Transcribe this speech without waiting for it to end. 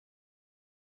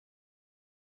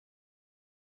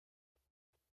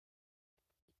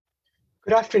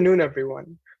Good afternoon,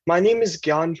 everyone. My name is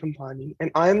Gyan Pampani,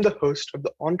 and I am the host of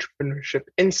the Entrepreneurship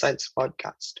Insights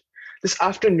podcast. This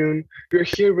afternoon, we're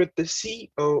here with the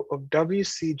CEO of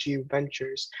WCG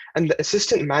Ventures and the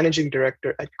Assistant Managing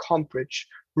Director at Compridge,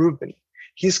 Reuben.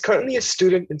 He's currently a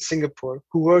student in Singapore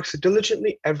who works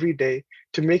diligently every day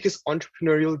to make his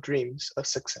entrepreneurial dreams a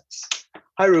success.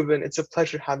 Hi, Reuben. It's a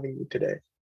pleasure having you today.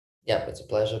 Yep, it's a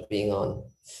pleasure being on.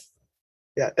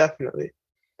 Yeah, definitely.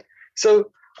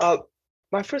 So, uh,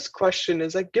 my first question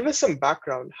is like, give us some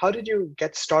background. How did you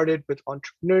get started with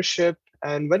entrepreneurship,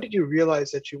 and when did you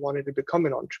realize that you wanted to become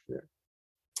an entrepreneur?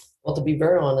 Well, to be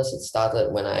very honest, it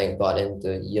started when I got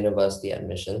into university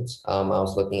admissions. I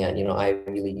was looking at,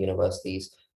 Ivy League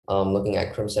universities, looking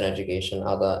at Crimson Education,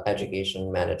 other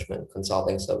education management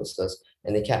consulting services,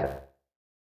 and they kept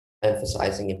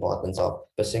emphasizing the importance of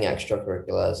pursuing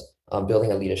extracurriculars,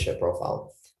 building a leadership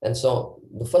profile. And so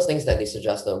the first things that they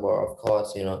suggested were, of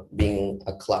course, being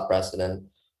a club president,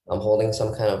 holding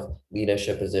some kind of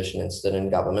leadership position in student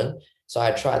government. So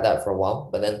I tried that for a while,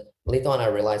 but then later on, I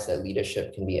realized that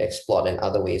leadership can be explored in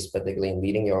other ways, particularly in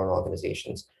leading your own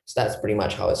organizations. So that's pretty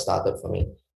much how it started for me.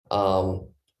 Um,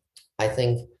 I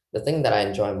think the thing that I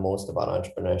enjoy most about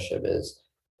entrepreneurship is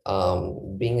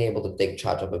being able to take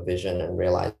charge of a vision and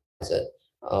realize it.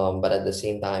 But at the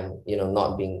same time,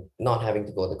 not having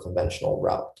to go the conventional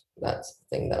route. That's the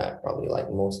thing that I probably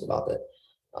like most about it.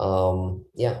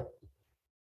 Yeah.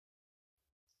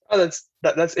 Oh,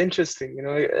 that's interesting.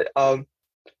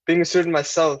 Being a student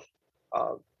myself,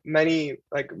 uh, many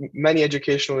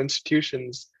educational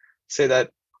institutions say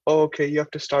that, oh, okay, you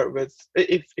have to start with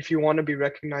if you want to be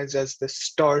recognized as the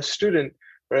star student,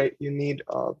 right? You need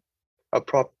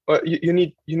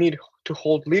you need to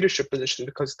hold leadership position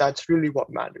because that's really what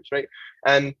matters, right?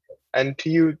 And and to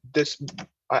you this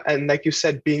and like you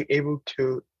said,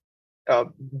 uh,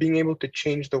 being able to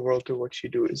change the world through what you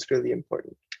do is really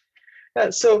important. Yeah,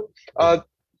 so Yeah.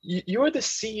 you are the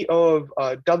CEO of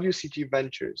WCG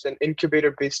Ventures, an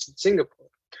incubator based in Singapore.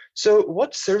 So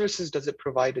what services does it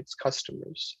provide its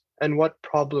customers, and what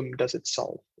problem does it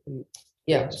solve in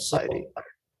Yeah. So society?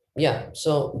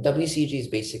 so WCG is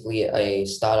basically a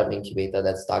startup incubator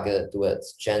that's targeted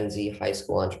towards Gen Z high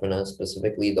school entrepreneurs,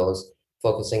 specifically those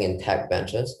focusing in tech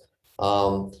ventures.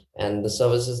 And the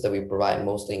services that we provide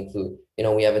mostly include,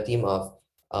 we have a team of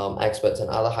experts and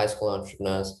other high school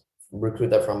entrepreneurs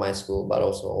recruited from my school, but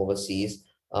also overseas,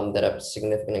 that have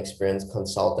significant experience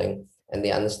consulting, and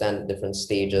they understand the different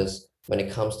stages when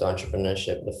it comes to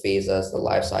entrepreneurship, the phases, the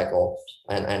life cycle,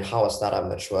 and how a startup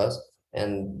matures.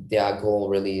 And their goal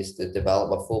really is to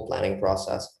develop a full planning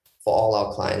process for all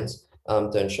our clients,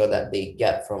 to ensure that they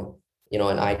get from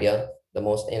an idea, the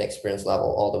most inexperienced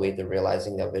level, all the way to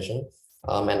realizing their vision.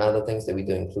 And other things that we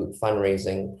do include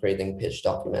fundraising, creating pitch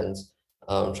documents,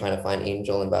 trying to find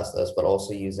angel investors, but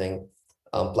also using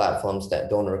platforms that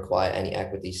don't require any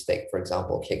equity stake, for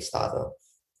example, Kickstarter.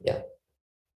 Yeah.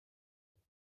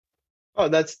 Oh,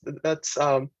 that's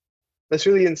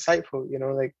really insightful.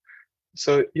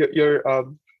 So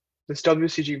this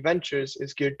WCG Ventures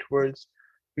is geared towards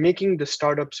making the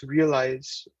startups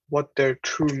realize what their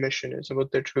true mission is and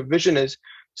what their true vision is.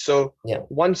 So Yeah.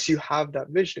 once you have that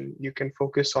vision, you can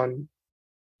focus on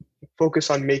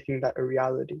making that a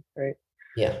reality, right?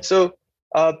 Yeah. So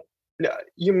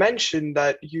you mentioned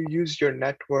that you use your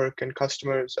network and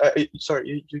customers.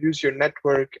 Sorry, you use your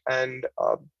network and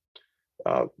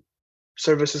uh,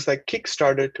 services like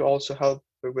Kickstarter to also help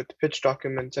with pitch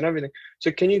documents and everything.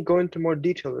 So can you go into more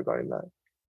detail regarding that?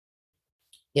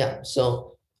 Yeah,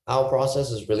 so our process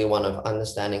is really one of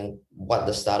understanding what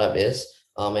the startup is.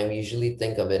 And we usually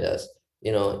think of it as,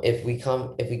 if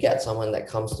we get someone that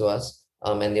comes to us,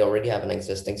 and they already have an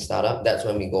existing startup, that's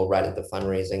when we go right into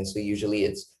fundraising. So usually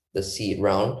it's the seed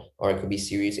round, or it could be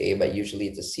Series A, but usually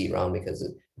it's a seed round because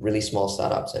it's really small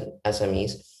startups and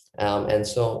SMEs. And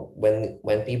so when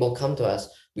people come to us,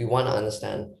 we want to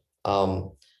understand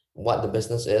what the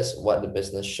business is, what the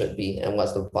business should be, and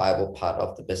what's the viable part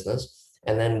of the business.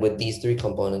 And then with these three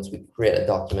components, we create a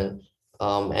document.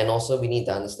 And also we need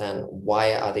to understand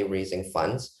why are they raising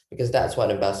funds, because that's what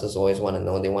investors always want to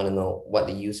know. They want to know what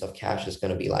the use of cash is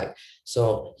going to be like.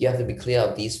 So you have to be clear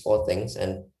of these four things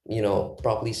and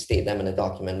properly state them in a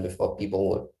document before people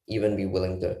would even be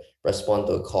willing to respond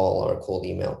to a call or a cold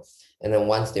email. And then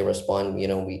once they respond,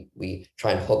 we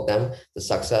try and hook them. The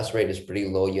success rate is pretty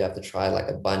low. You have to try like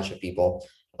a bunch of people.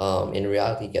 In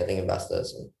reality, getting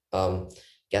investors,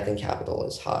 getting capital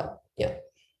is hard. Yeah.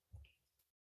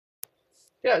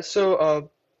 Yeah, so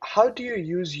how do you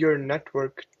use your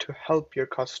network to help your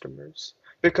customers?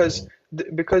 Because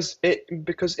Mhm. because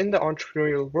in the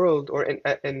entrepreneurial world or in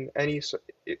any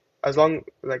as long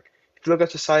like if you look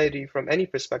at society from any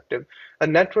perspective, a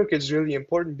network is really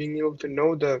important, being able to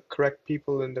know the correct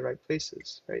people in the right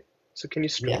places, right? So can you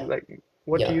Yeah,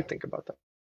 what do you yeah. think about that?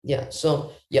 Yeah,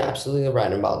 so you're absolutely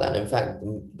right about that. In fact,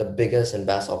 the biggest and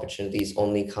best opportunities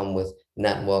only come with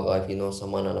network or if you know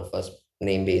someone on a first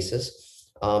name basis.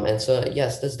 And so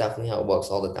yes, that's definitely how it works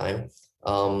all the time.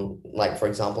 Like for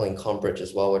example, in Compridge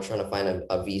as well, we're trying to find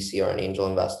a VC or an angel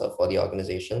investor for the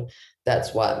organization.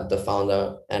 That's what the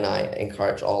founder and I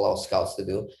encourage all our scouts to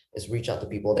do is reach out to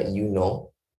people that you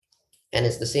know, and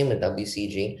it's the same with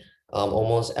WCG.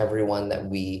 Almost everyone that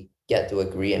we get to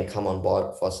agree and come on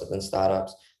board for certain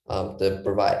startups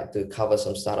to cover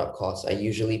some startup costs are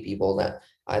usually people that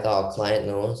either our client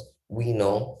knows, we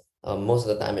know. Most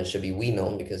of the time, it should be we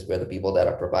know because we're the people that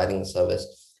are providing the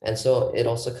service. And so it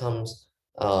also comes,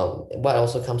 what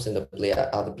also comes into play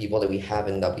are the people that we have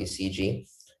in WCG.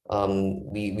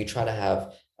 We try to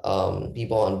have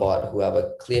people on board who have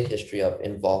a clear history of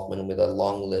involvement with a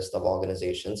long list of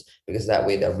organizations because that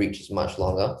way their reach is much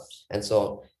longer.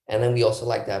 And then we also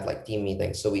like to have like team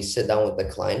meetings. So we sit down with the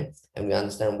client and we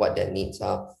understand what their needs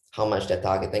are, how much they're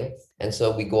targeting. And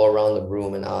so we go around the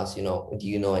room and ask, do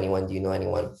you know anyone? Do you know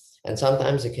anyone? And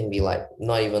sometimes it can be like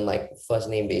not even like first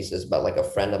name basis, but like a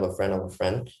friend of a friend of a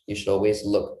friend. You should always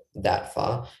look that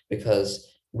far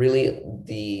because really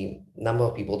the number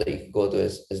of people that you can go to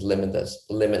is limitless.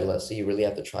 So you really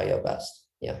have to try your best.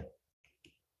 Yeah.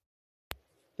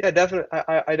 Yeah, definitely.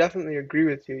 I definitely agree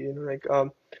with you.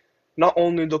 Not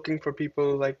only looking for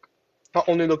people like not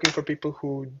only looking for people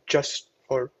who just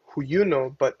or who you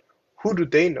know, but who do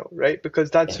they know, right? Because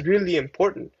that's Yeah. really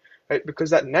important, right? Because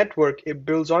that network, it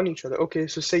builds on each other. Okay,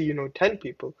 so say you know 10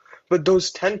 people, but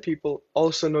those 10 people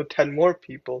also know 10 more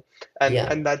people,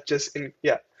 Yeah. and that just in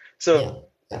yeah. So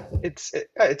Yeah. Exactly.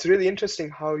 yeah, it's really interesting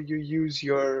how you use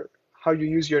your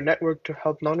network to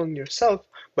help not only yourself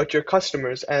but your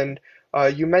customers. And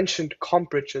you mentioned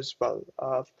Comprich as well.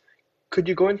 Could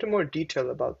you go into more detail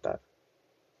about that?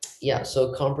 Yeah,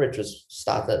 so Compridge was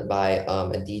started by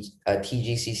a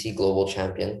TGCC global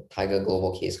champion, Tiger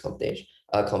Global Case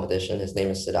competition. His name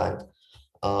is Siddhant.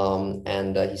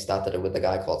 And he started it with a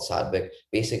guy called Sadvik.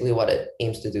 Basically, what it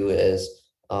aims to do is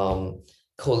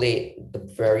collate the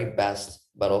very best,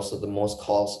 but also the most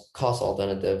cost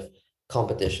alternative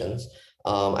competitions.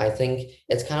 I think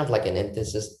it's kind of like an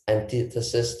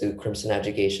antithesis to Crimson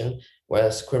Education,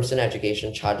 whereas Crimson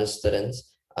Education charges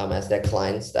students as their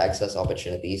clients to access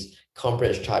opportunities.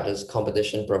 Compridge charges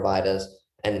competition providers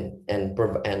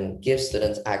and gives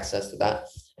students access to that.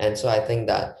 And so I think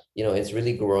that it's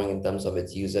really growing in terms of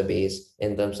its user base,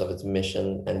 in terms of its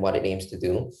mission and what it aims to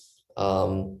do.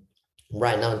 Um,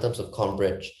 right now, in terms of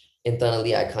Compridge,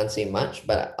 internally, I can't say much,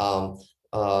 but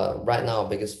right now, our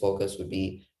biggest focus would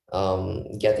be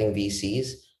getting VCs.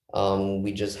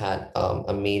 We just had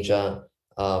a major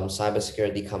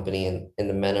cybersecurity company in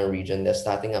the MENA region. They're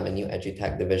starting up a new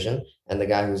edutech division, and the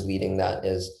guy who's leading that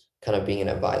is kind of being an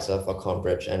advisor for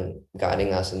Compridge and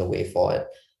guiding us in the way forward.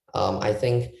 I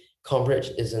think Compridge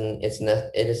it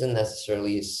isn't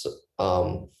necessarily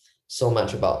so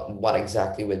much about what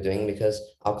exactly we're doing because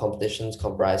our competitions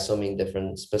comprise so many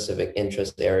different specific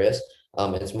interest areas.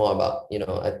 It's more about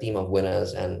a team of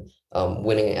winners and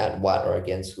winning at what or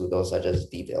against who. Those are just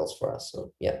details for us.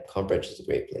 So yeah, Compridge is a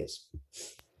great place.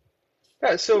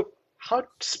 Yeah, so how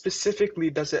specifically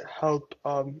does it help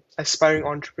aspiring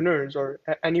entrepreneurs or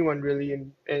anyone really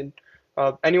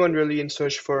anyone really in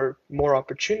search for more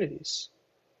opportunities?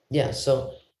 Yeah,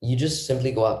 so you just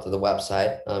simply go up to the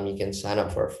website. You can sign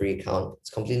up for a free account. It's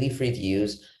completely free to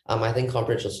use. I think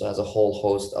Compridge also has a whole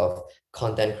host of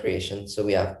content creation. So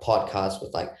we have podcasts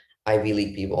with like Ivy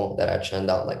League people that are churned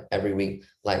out like every week,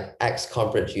 like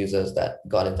ex-Compridge users that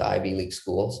got into Ivy League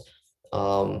schools.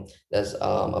 There's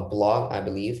a blog, I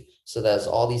believe. So there's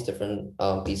all these different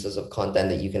pieces of content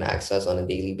that you can access on a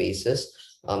daily basis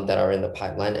that are in the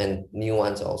pipeline, and new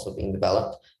ones are also being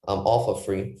developed, all for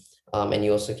free. And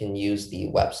you also can use the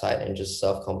website and just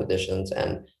serve competitions.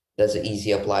 And there's an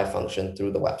easy apply function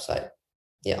through the website.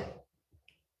 Yeah.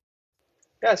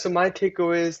 Yeah, so my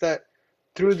takeaway is that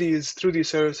through these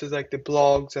services like the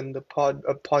blogs and the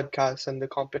podcasts and the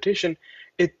competition,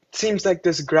 it seems like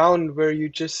this ground where you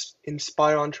just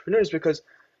inspire entrepreneurs because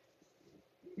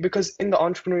in the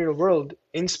entrepreneurial world,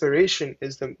 inspiration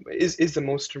is the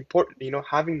most important,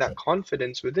 having that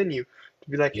confidence within you to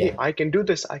be like, hey, Yeah. I can do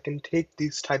this, I can take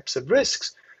these types of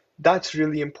risks. That's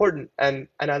really important. And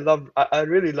I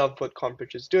really love what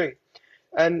Compridge is doing.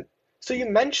 And so you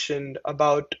mentioned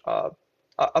about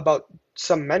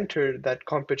some mentor that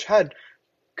Compridge had.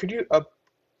 Could you uh,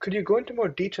 could you go into more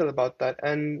detail about that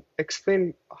and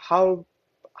explain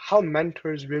how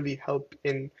mentors really help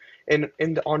in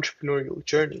the entrepreneurial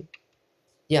journey.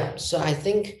 Yeah, so I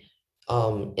think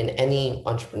in any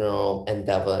entrepreneurial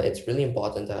endeavor, it's really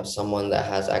important to have someone that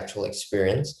has actual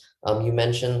experience. You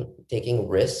mentioned taking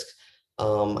risks.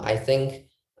 I think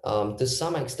to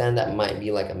some extent that might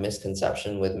be like a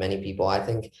misconception with many people. I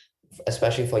think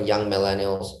especially for young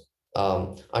millennials,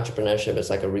 entrepreneurship is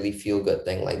like a really feel-good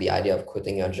thing, like the idea of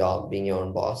quitting your job, being your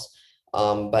own boss.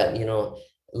 But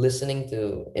listening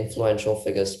to influential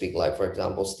figures speak, like for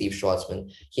example, Steve Schwarzman,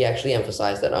 he actually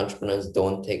emphasized that entrepreneurs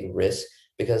don't take risks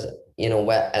because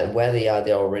where they are,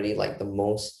 they're already like the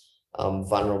most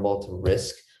vulnerable to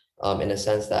risk, in a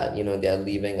sense that they're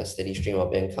leaving a steady stream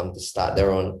of income to start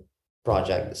their own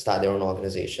project, start their own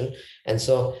organization. And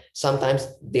so sometimes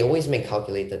they always make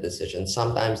calculated decisions.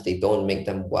 Sometimes they don't make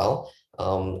them well,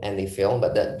 and they fail,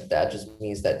 but that just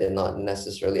means that they're not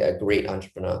necessarily a great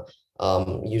entrepreneur.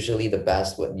 Usually the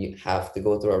best would you have to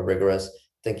go through a rigorous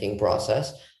thinking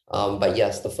process. But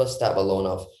yes, the first step alone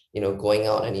of going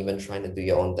out and even trying to do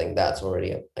your own thing, that's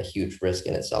already a huge risk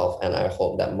in itself. And I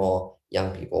hope that more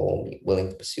young people will be willing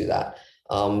to pursue that.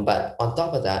 But on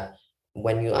top of that,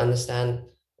 when you understand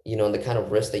the kind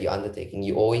of risk that you're undertaking,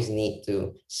 you always need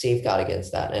to safeguard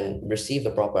against that and receive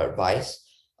the proper advice.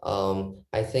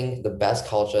 I think the best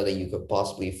culture that you could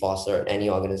possibly foster at any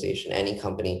organization, any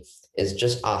company, is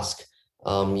just ask.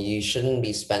 You shouldn't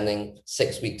be spending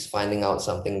 6 weeks finding out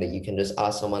something that you can just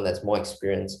ask someone that's more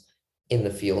experienced in the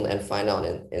field and find out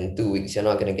in 2 weeks. You're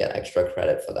not going to get extra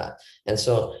credit for that. And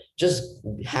so just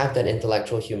have that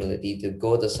intellectual humility to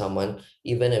go to someone,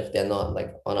 even if they're not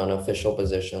like on an official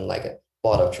position, like a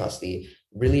board of trustee,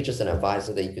 really just an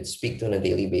advisor that you could speak to on a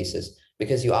daily basis,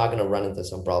 because you are going to run into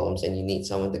some problems and you need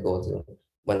someone to go to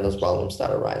when those problems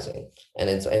start arising. And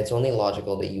it's only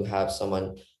logical that you have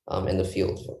someone in the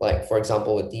field. Like for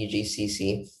example, with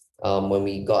DGCC, when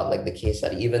we got like the case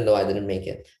study, even though I didn't make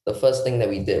it, the first thing that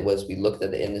we did was we looked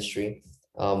at the industry,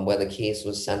 where the case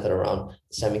was centered around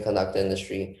the semiconductor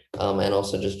industry, and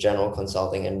also just general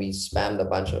consulting, and we spammed a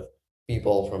bunch of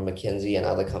people from McKinsey and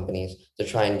other companies to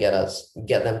try and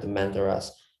get them to mentor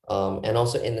us, and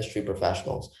also industry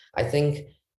professionals. I think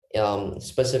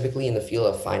specifically in the field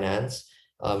of finance,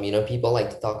 people like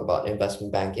to talk about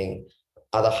investment banking,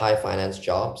 other high finance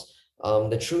jobs.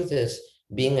 The truth is,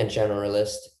 being a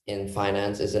generalist in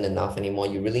finance isn't enough anymore.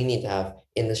 You really need to have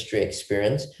industry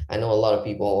experience. I know a lot of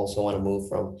people also want to move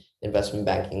from investment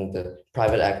banking to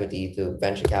private equity to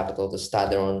venture capital to start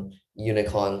their own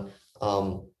unicorn.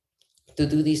 To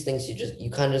do these things,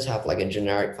 you can't just have like a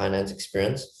generic finance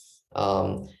experience.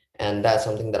 And that's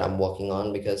something that I'm working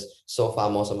on, because so far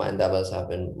most of my endeavors have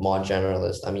been more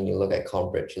generalist. I mean, you look at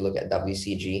Combridge, you look at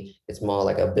WCG, it's more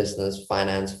like a business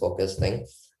finance focused thing.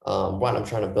 What I'm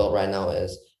trying to build right now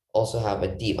is also have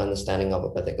a deep understanding of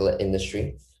a particular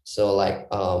industry. So like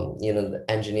the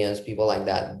engineers, people like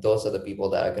that, those are the people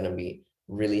that are going to be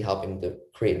really helping to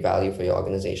create value for your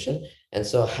organization. And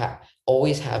so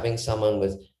always having someone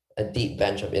with a deep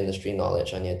bench of industry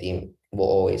knowledge on your team will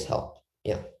always help.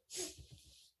 Yeah.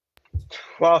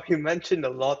 Wow, you mentioned a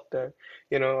lot there,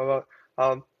 about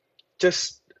um,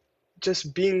 just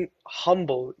being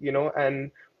humble,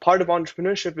 and part of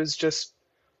entrepreneurship is just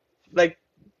like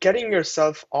getting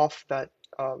yourself off that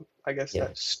I guess Yeah.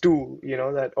 that stool,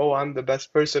 that, oh, I'm the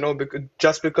best person, oh, because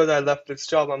just because I left this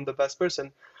job I'm the best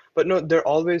person. But no, there are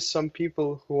always some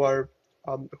people who are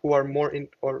more in,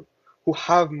 or who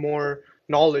have more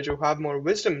knowledge or who have more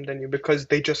wisdom than you, because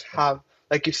they just have,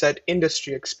 like you said,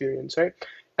 industry experience, right?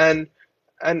 And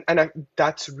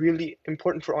that's really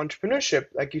important for entrepreneurship.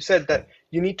 Like you said, that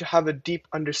you need to have a deep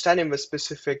understanding of a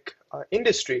specific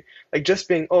industry. Like just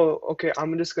being, oh, okay,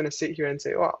 I'm just gonna sit here and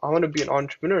say, oh, I want to be an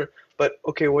entrepreneur, but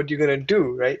okay, what are you gonna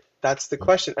do, right? That's the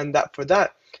question. And that for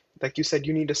that, like you said,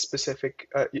 you need a specific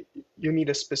you need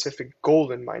a specific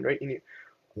goal in mind, right? You need,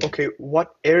 okay,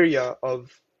 what area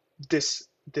of this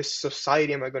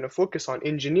society am I going to focus on?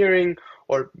 Engineering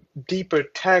or deeper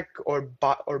tech or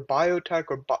biotech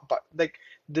or like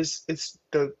this is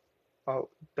uh,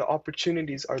 the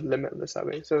opportunities are limitless that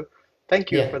way. So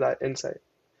thank you Yeah. for that insight.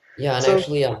 Yeah, and So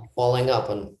actually, following up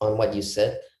on what you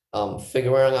said,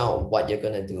 figuring out what you're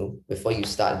gonna do before you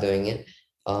start doing it.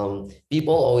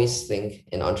 People always think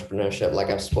in entrepreneurship, like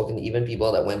I've spoken to even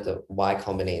people that went to Y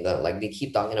Combinator, like they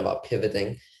keep talking about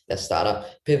pivoting their startup.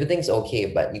 Pivoting's okay,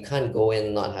 but you can't go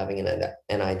in not having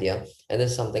an idea. And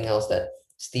there's something else that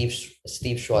Steve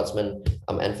Schwartzman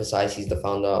emphasized. He's the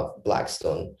founder of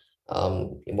Blackstone,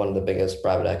 one of the biggest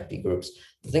private equity groups.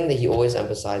 The thing that he always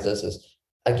emphasizes is,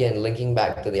 again, linking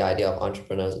back to the idea of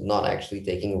entrepreneurs not actually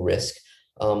taking risk.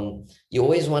 You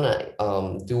always want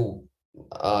to do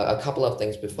a couple of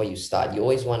things before you start. You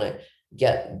always want to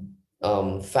get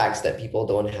facts that people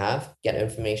don't have, get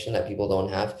information that people don't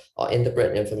have, or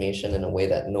interpret information in a way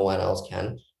that no one else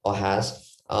can or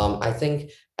has. I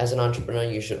think as an entrepreneur,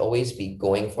 you should always be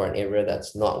going for an area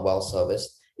that's not well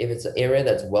serviced. If it's an area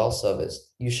that's well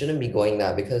serviced, you shouldn't be going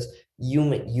there because you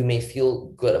may feel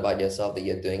good about yourself that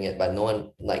you're doing it, but no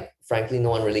one, like frankly, no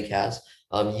one really cares.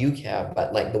 You care,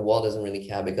 but like the world doesn't really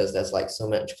care because there's like so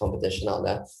much competition out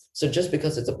there. So just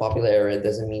because it's a popular area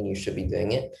doesn't mean you should be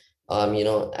doing it.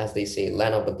 As they say,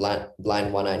 land of the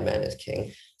blind one-eyed man is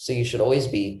king. So you should always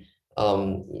be,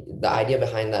 the idea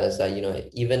behind that is that,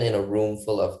 even in a room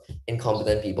full of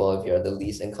incompetent people, if you're the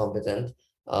least incompetent,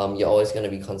 you're always going to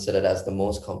be considered as the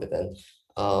most competent.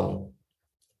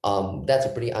 Um, that's a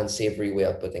pretty unsavory way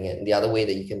of putting it. And the other way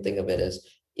that you can think of it is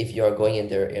if you're going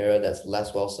into an area that's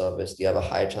less well serviced, you have a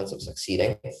higher chance of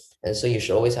succeeding. And so you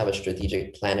should always have a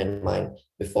strategic plan in mind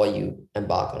before you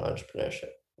embark on entrepreneurship.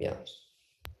 Yeah.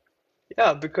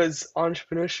 Yeah, because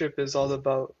entrepreneurship is all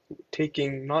about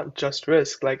taking not just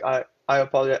risk, like I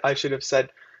apologize, I should have said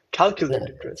Yeah.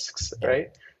 calculated risks, Yeah. right?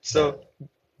 Yeah. So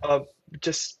uh,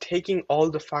 just taking all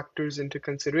the factors into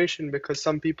consideration because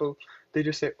some people they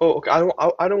just say, oh, okay,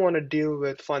 I don't want to deal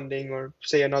with funding or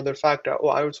say another factor. Oh,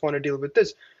 I just want to deal with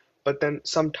this. But then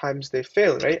sometimes they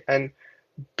fail, right? And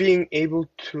being able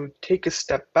to take a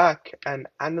step back and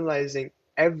analyzing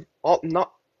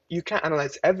not you can't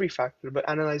analyze every factor, but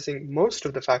analyzing most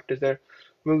of the factors there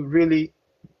will really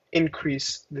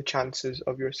increase the chances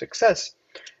of your success.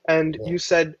 And Yeah. you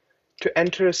said to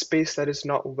enter a space that is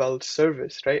not well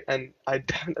serviced, right? And I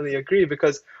definitely agree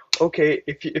because okay,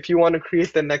 if you want to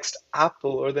create the next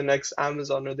Apple or the next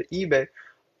Amazon or the eBay,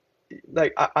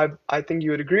 like I think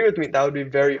you would agree with me that would be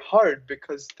very hard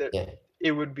because Yeah.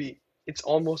 it would be it's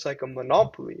almost like a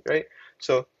monopoly, right?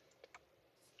 So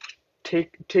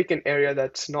take an area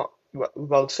that's not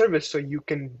well serviced so you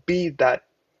can be that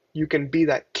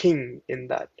king in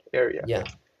that area. Yeah.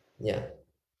 Yeah.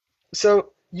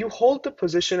 So you hold the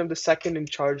position of the second in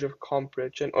charge of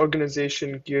Compridge, an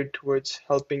organization geared towards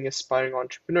helping aspiring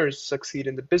entrepreneurs succeed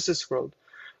in the business world.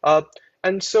 Uh,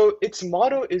 and so its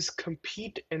motto is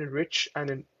compete, enrich,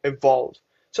 and evolve.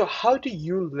 So how do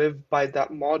you live by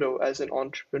that motto as an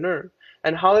entrepreneur?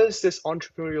 And how has this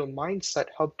entrepreneurial mindset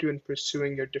helped you in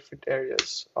pursuing your different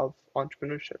areas of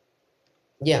entrepreneurship?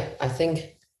 Yeah, I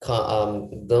think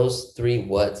those three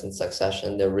words in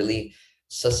succession, they really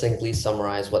succinctly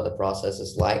summarize what the process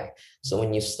is like. So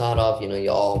when you start off,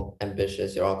 you're all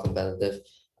ambitious, you're all competitive.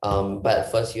 But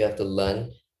first you have to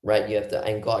learn, right? You have to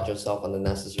engorge yourself on the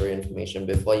necessary information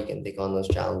before you can take on those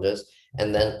challenges.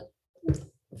 And then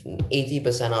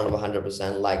 80% out of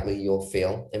 100% likely you'll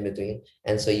fail in between.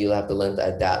 And so you'll have to learn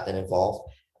to adapt and evolve.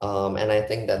 And I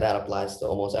think that that applies to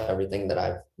almost everything that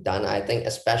I've done. I think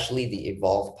especially the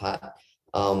evolve part,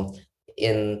 um,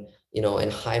 in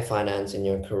high finance in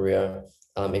your career,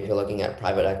 if you're looking at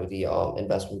private equity or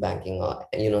investment banking or,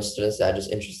 students that are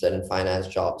just interested in finance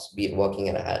jobs, be it working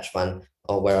at a hedge fund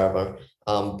or wherever,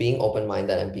 being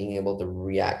open-minded and being able to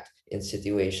react in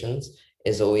situations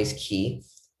is always key.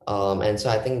 And so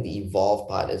I think the evolve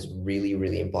part is really,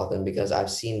 really important because I've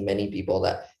seen many people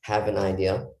that have an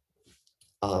idea,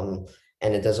 um,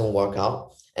 and it doesn't work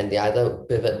out, and they either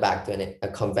pivot back to a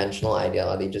conventional idea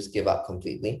or they just give up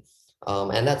completely.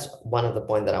 And that's one of the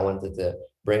point that I wanted to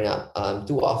bring up.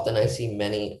 Too often I see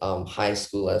many high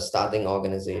schoolers starting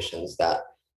organizations that,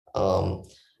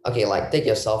 okay, like take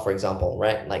yourself for example,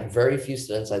 right? Like very few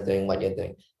students are doing what you're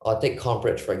doing. Or take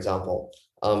Compridge for example.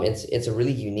 It's a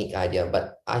really unique idea,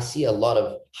 but I see a lot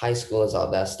of high schoolers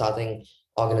out there starting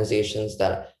organizations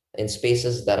that in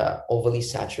spaces that are overly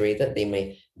saturated. They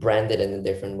may brand it in a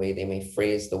different way. They may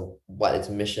phrase the what its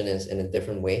mission is in a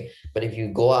different way. But if you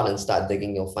go out and start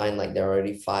digging, you'll find like there are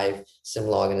already 5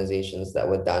 similar organizations that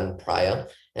were done prior.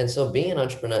 And so being an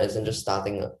entrepreneur isn't just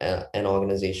starting an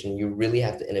organization. You really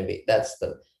have to innovate.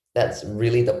 That's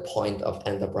really the point of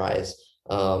enterprise.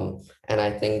 And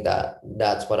I think that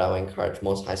that's what I would encourage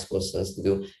most high school students to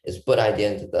do is put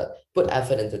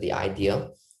effort into the idea.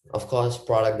 Of course,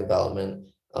 product development,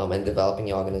 and developing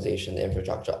your organization, the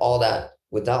infrastructure, all that.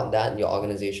 Without that, your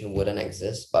organization wouldn't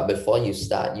exist. But before you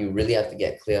start, you really have to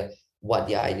get clear what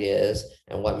the idea is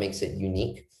and what makes it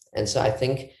unique. And so I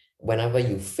think whenever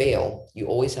you fail, you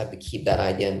always have to keep that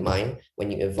idea in mind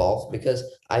when you evolve, because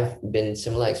I've been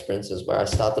similar experiences where I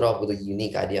started off with a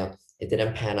unique idea. It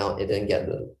didn't pan out. It didn't get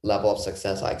the level of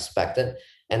success I expected.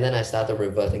 And then I started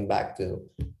reverting back to,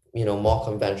 more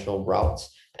conventional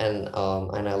routes, and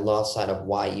I lost sight of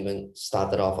why I even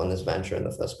started off on this venture in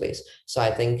the first place. So I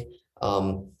think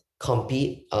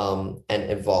compete and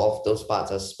evolve, those parts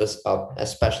are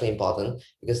especially important,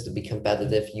 because to be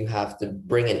competitive, you have to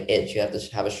bring an edge, you have to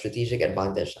have a strategic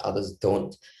advantage others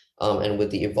don't. And with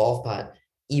the evolve part,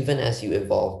 even as you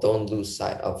evolve, don't lose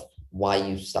sight of why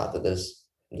you started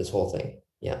this whole thing.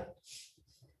 Yeah.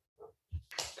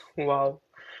 Wow.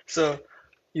 So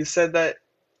you said that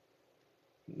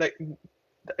like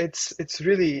it's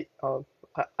really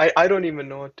I don't even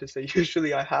know what to say.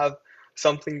 Usually I have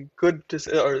something good to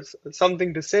say or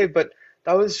something to say, but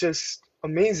that was just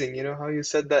amazing, how you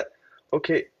said that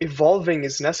okay, evolving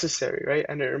is necessary, right?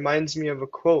 And it reminds me of a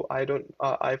quote.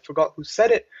 I forgot who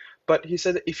said it, but he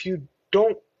said that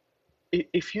don't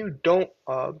if you don't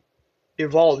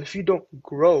evolve, if you don't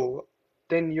grow,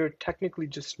 then you're technically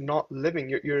just not living.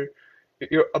 You're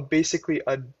basically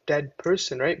a dead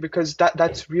person, right? Because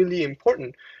that's really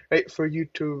important, right? For you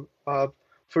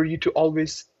to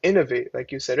always innovate,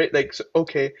 like you said, right? Like so,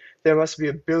 okay, there must be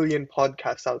a billion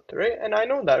podcasts out there, right? And I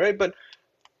know that, right? But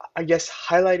I guess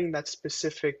highlighting that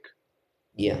specific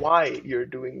Yeah. why you're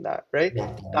doing that, right?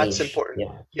 Yeah. That's Niche. important.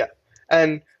 Yeah. Yeah.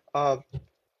 And uh,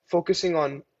 focusing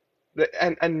on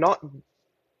and not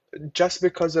just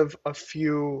because of a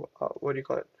few what do you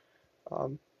call it?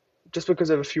 Um, just because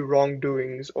of a few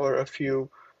wrongdoings or a few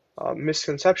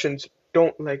misconceptions,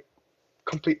 don't like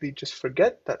completely just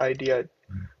forget that idea.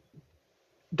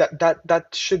 That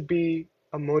should be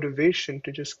a motivation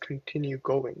to just continue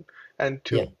going and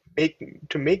Yeah. make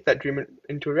to make that dream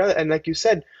into a reality. And like you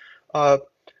said, uh,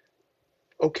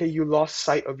 okay, you lost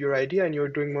sight of your idea and you're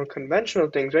doing more conventional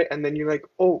things, right? And then you're like,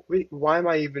 oh wait, why am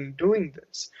I even doing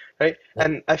this, right? Yeah.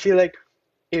 And I feel like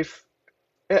if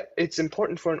it's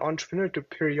important for an entrepreneur to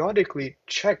periodically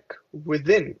check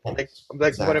within, Yes. like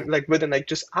what I'm Exactly. like within, like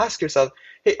just ask yourself,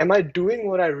 hey, am I doing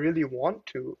what I really want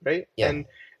to, right? Yeah. And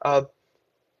uh,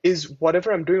 is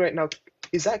whatever I'm doing right now,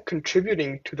 is that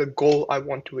contributing to the goal I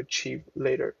want to achieve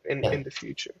later Yeah. in the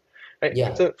future, right?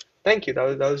 Yeah. So thank you.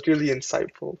 That was really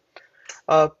insightful.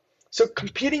 Uh, so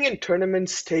competing in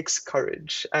tournaments takes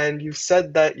courage, and you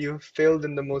said that you failed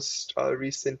in the most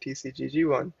recent TCGG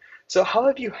one. So how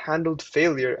have you handled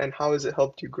failure, and how has it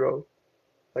helped you grow?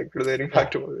 Like relating back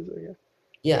Yeah. to what we were saying.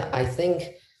 Yeah, I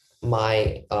think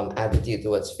my attitude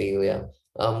towards failure,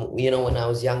 when I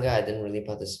was younger, I didn't really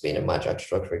participate in much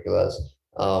extracurriculars.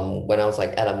 When I was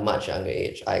like at a much younger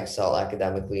age, I excelled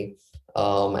academically,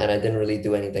 and I didn't really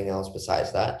do anything else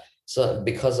besides that. So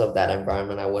because of that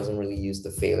environment, I wasn't really used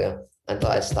to failure until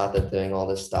I started doing all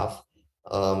this stuff.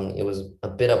 It was a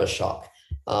bit of a shock.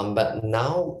 But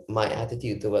now my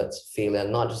attitude towards failure,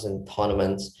 not just in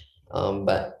tournaments,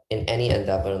 but in any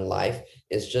endeavor in life,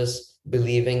 is just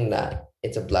believing that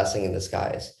it's a blessing in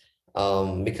disguise.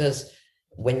 Because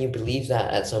when you believe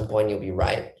that, at some point you'll be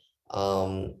right.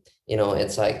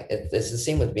 It's like it's the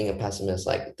same with being a pessimist.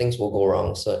 Like things will go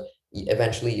wrong, so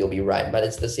eventually you'll be right. But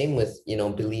it's the same with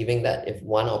believing that if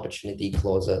one opportunity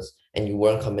closes and you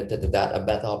weren't committed to that, a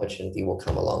better opportunity will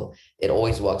come along. It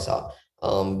always works out.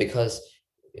 Because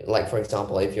like for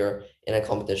example, if you're in a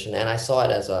competition, and I saw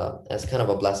it as kind of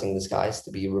a blessing in disguise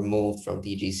to be removed from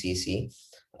TGCC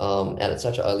at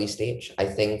such an early stage. I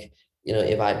think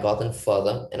if I had gotten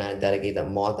further and I had dedicated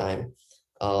more time,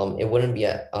 it wouldn't be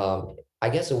I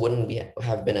guess it wouldn't be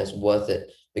have been as worth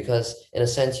it, because in a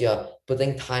sense you're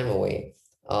putting time away,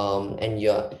 and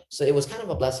you're so it was kind of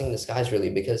a blessing in disguise, really,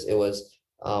 because it was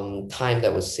time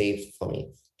that was saved for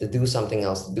me to do something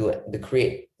else, to do it, to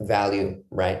create value,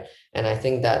 right? And I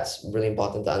think that's really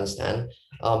important to understand.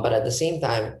 But at the same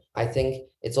time, I think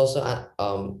it's also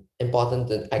important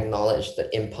to acknowledge the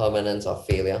impermanence of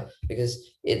failure, because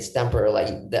it's temporary,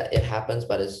 like that it happens,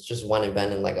 but it's just one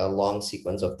event in like a long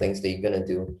sequence of things that you're gonna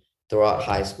do throughout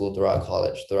high school, throughout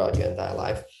college, throughout your entire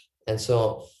life. And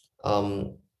so,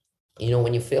 um,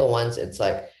 when you fail once, it's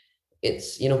like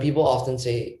people often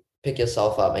say pick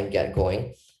yourself up and get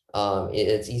going.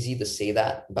 It's easy to say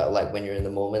that, but like when you're in the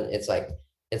moment, it's like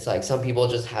some people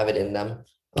just have it in them,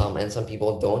 and some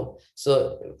people don't.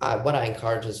 So what I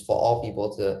encourage is for all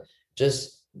people to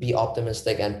just be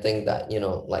optimistic and think that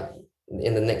like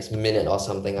in the next minute or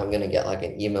something, I'm gonna get like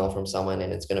an email from someone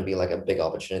and it's gonna be like a big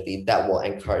opportunity that will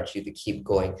encourage you to keep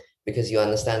going, because you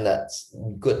understand that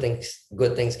good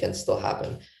things can still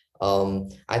happen.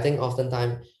 I think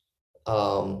oftentimes,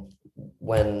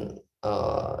 when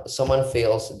someone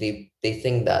fails, they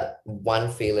think that one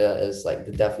failure is like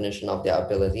the definition of their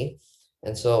ability.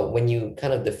 And so when you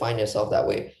kind of define yourself that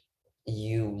way,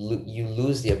 you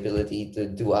lose the ability to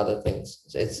do other things.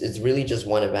 So it's really just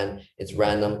one event. It's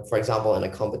random. For example, in a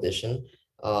competition,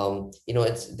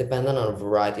 it's dependent on a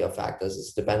variety of factors.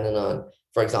 It's dependent on,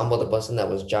 for example, the person that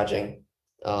was judging.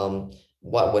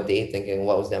 what were they thinking,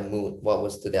 what was their mood, what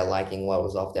was to their liking, what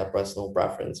was of their personal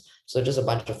preference. So just a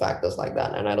bunch of factors like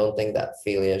that. And I don't think that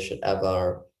failure should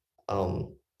ever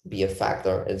be a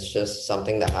factor. It's just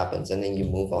something that happens and then you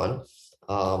move on.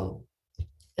 Um,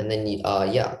 and then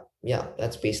yeah,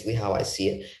 that's basically how I see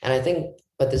it. And I think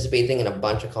participating in a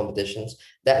bunch of competitions,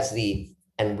 that's the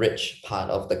enrich part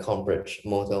of the Compridge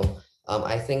motto.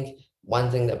 I think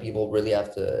one thing that people really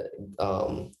have to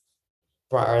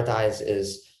prioritize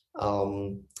is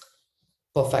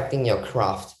perfecting your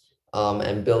craft,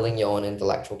 and building your own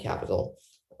intellectual capital.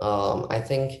 I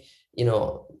think,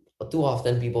 too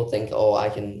often people think, oh, I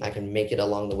can make it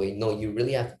along the way. No, you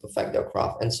really have to perfect your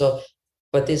craft. And so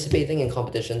participating in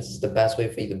competitions is the best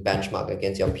way for you to benchmark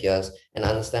against your peers and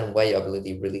understand where your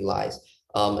ability really lies.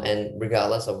 And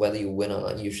regardless of whether you win or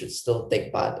not, you should still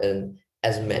take part in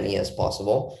as many as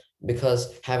possible,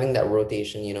 because having that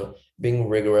rotation, being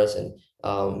rigorous and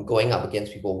going up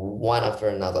against people one after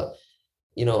another,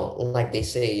 like they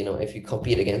say, if you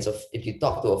compete if you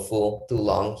talk to a fool too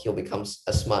long, he'll become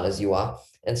as smart as you are.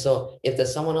 And so if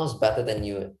there's someone else better than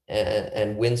you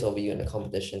and wins over you in the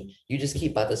competition, you just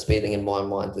keep participating in more and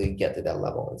more until you get to that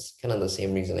level. It's kind of the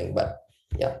same reasoning, but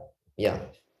yeah, yeah,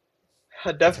 that's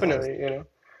how I see Definitely,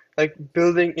 like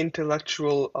building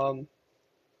intellectual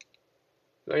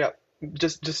yeah,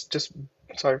 just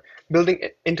sorry, building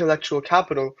intellectual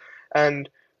capital. And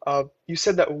you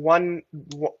said that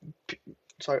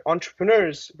sorry,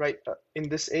 entrepreneurs, right, in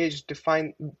this age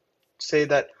say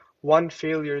that one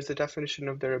failure is the definition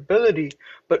of their ability,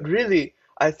 but really,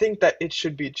 I think that it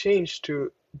should be changed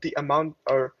to the amount,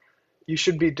 or you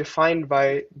should be defined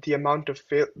by the amount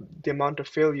of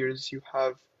failures you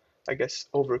have, I guess,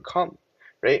 overcome,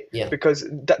 right? yeah, Because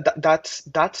that's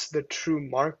the true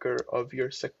marker of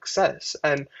your success.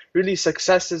 And really,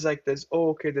 success is like this, oh,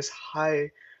 okay, this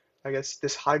high, I guess,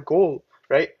 this high goal,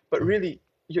 right? But mm, really,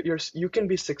 you can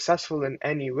be successful in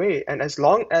any way, and as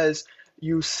long as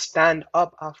you stand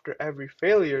up after every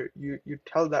failure, you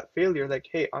tell that failure like,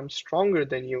 hey, I'm stronger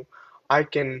than you. I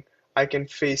can I can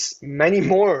face many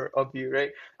more of you,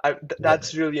 right? yeah,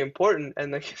 That's really important.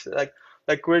 And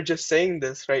like we're just saying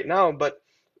this right now, but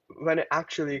when it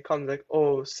actually comes, like,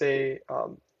 oh, say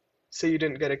you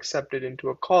didn't get accepted into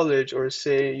a college, or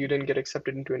say you didn't get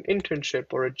accepted into an internship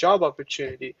or a job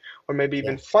opportunity, or maybe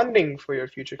even yeah, funding for your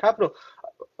future capital,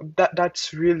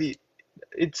 that's really,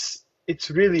 it's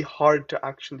really hard to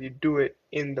actually do it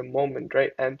in the moment,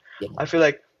 right? And I yeah. feel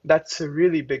like that's a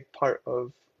really big part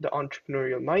of the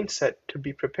entrepreneurial mindset, to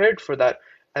be prepared for that,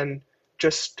 and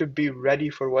just to be ready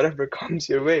for whatever comes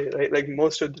your way, right? Like,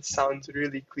 most of this sounds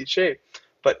really cliche,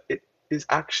 but it is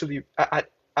actually,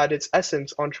 at its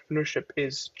essence, entrepreneurship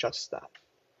is just that.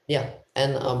 Yeah,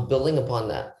 and building upon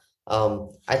that,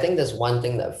 I think there's one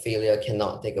thing that failure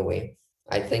cannot take away.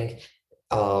 I think,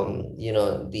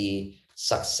 the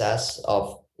success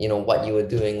of, what you were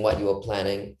doing, what you were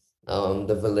planning,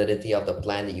 the validity of the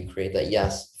plan that you created.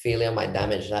 Yes, failure might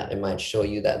damage that. It might show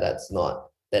you that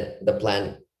that the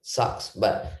plan sucks.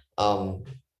 But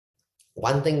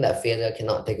one thing that failure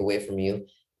cannot take away from you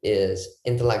is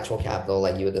intellectual capital,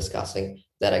 like you were discussing,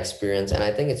 that experience. And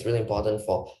I think it's really important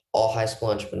for all high school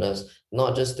entrepreneurs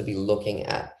not just to be looking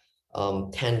at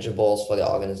tangibles for their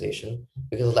organization,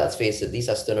 because let's face it, these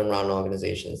are student-run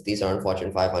organizations. These aren't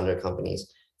Fortune 500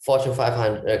 companies. Fortune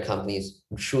 500 companies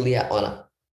truly are on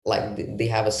like they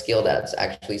have a skill that's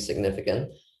actually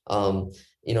significant.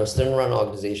 Student-run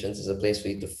organizations is a place for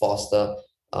you to foster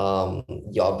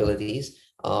your abilities,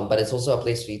 but it's also a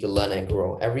place for you to learn and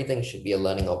grow. Everything should be a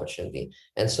learning opportunity.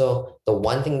 And so the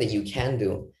one thing that you can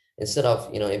do, instead of,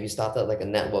 if you started like a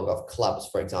network of clubs,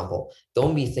 for example,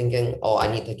 don't be thinking, oh,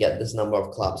 I need to get this number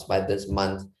of clubs by this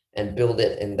month and build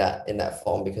it in that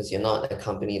form, because you're not a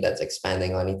company that's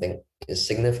expanding or anything is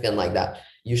significant like that.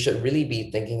 You should really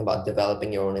be thinking about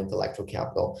developing your own intellectual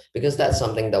capital, because that's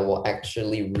something that will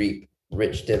actually reap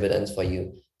rich dividends for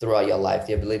you throughout your life.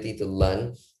 The ability to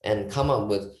learn and come up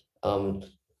with um,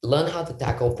 learn how to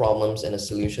tackle problems in a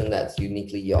solution that's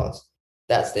uniquely yours.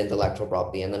 That's the intellectual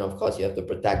property. And then of course you have to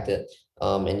protect it,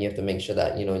 and you have to make sure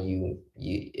that you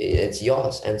it's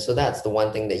yours. And so that's the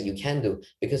one thing that you can do,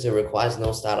 because it requires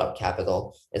no startup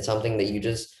capital. It's something that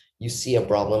you see a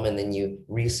problem and then you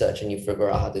research and you figure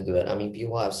out how to do it. I mean,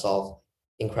 people have solved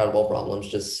incredible problems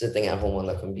just sitting at home on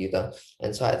the computer.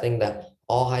 And so I think that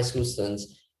all high school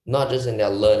students, not just in their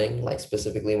learning, like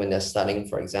specifically when they're studying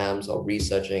for exams or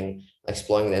researching,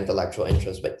 exploring their intellectual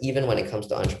interests, but even when it comes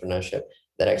to entrepreneurship,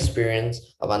 that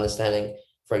experience of understanding,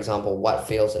 for example, what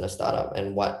fails in a startup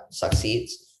and what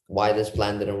succeeds, why this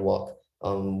plan didn't work,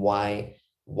 why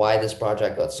why this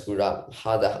project got screwed up,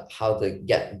 how to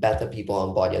get better people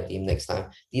on board your team next time.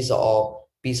 These are all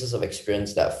pieces of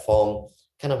experience that form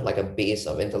kind of like a base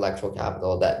of intellectual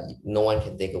capital that no one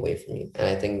can take away from you. And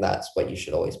I think that's what you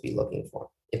should always be looking for.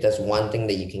 If there's one thing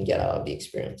that you can get out of the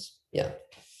experience. Yeah.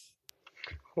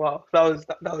 Wow, that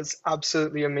was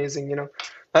absolutely amazing.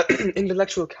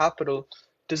 Intellectual capital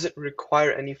doesn't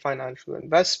require any financial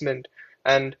investment,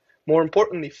 and more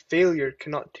importantly, failure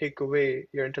cannot take away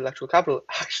your intellectual capital.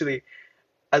 Actually,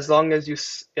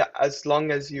 yeah, as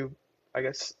long as you, I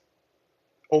guess,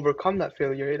 overcome that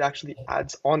failure, it actually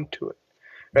adds on to it,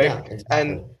 right? Yeah,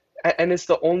 And exactly. and it's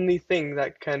the only thing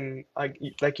that can,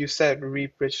 like you said,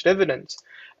 reap rich dividends.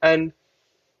 And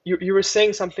you were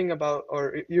saying something about,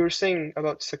 or you were saying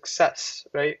about success,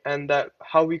 right? And that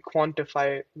how we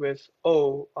quantify it with,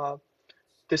 oh,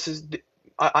 this is the,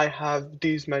 I have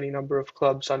these many number of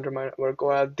clubs under my network,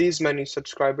 or I have these many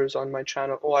subscribers on my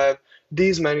channel, or I have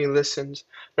these many listens,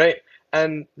 right?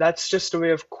 And that's just a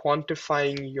way of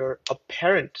quantifying your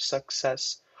apparent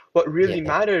success. What really Yeah,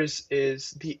 matters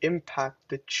is the impact,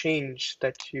 the change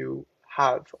that you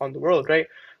have on the world, right?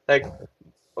 Like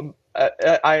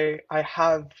I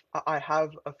have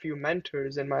a few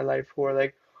mentors in my life who are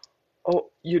like, oh,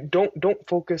 you don't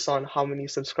focus on how many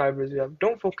subscribers you have.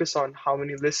 Don't focus on how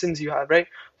many listens you have, right?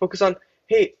 Focus on,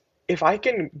 hey, if I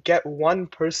can get one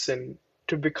person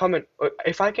to become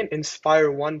if I can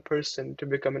inspire one person to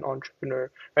become an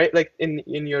entrepreneur, right? Like in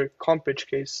your compage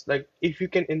case, like if you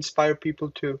can inspire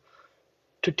people to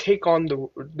take on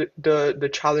the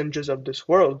challenges of this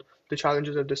world, the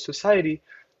challenges of this society,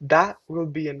 that will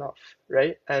be enough,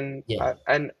 right? yeah,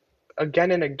 And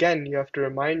again and again, you have to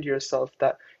remind yourself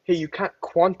that hey, you can't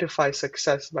quantify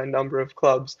success by number of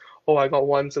clubs. Oh, I got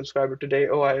one subscriber today.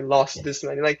 Oh, I lost yeah. this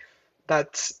many. Like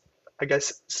that's, I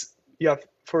guess, you have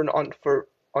for an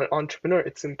entrepreneur,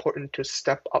 it's important to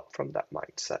step up from that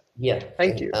mindset. Yeah,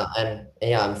 Thank you. and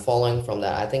yeah, I'm following from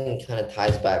that. I think it kind of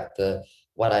ties back to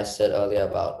what I said earlier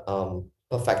about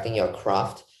perfecting your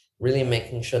craft, really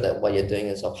making sure that what you're doing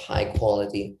is of high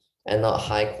quality and not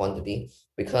high quantity.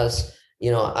 Because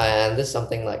and this is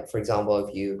something like, for example,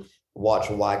 if you watch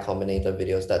Y Combinator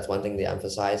videos, that's one thing they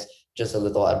emphasize. Just a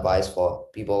little advice for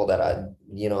people that are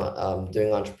doing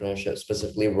entrepreneurship,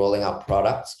 specifically rolling out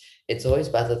products. It's always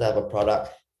better to have a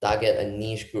product target a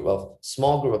niche group of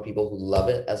small group of people who love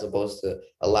it as opposed to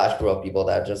a large group of people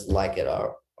that just like it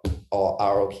or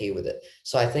are okay with it.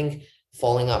 So I think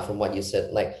following up from what you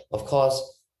said, like of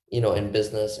course, in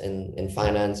business and in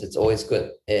finance, it's always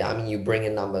good. I mean, you bring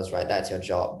in numbers, right? That's your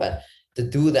job. But to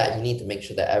do that, you need to make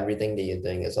sure that everything that you're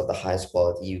doing is of the highest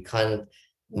quality. You can't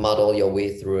muddle your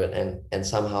way through it and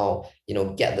somehow,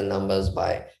 get the numbers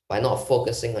by not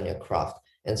focusing on your craft.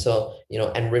 And so,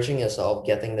 enriching yourself,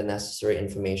 getting the necessary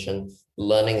information,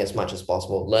 learning as much as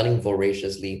possible, learning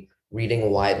voraciously, reading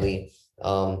widely,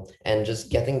 and just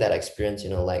getting that experience,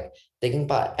 like taking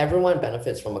part. Everyone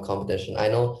benefits from a competition. I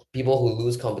know people who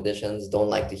lose competitions don't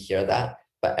like to hear that,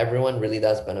 but everyone really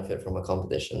does benefit from a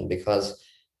competition because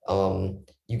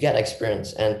you get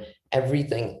experience and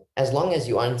everything. As long as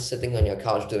you aren't sitting on your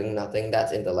couch doing nothing,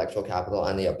 that's intellectual capital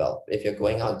under your belt. If you're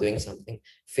going out doing something,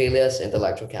 failure is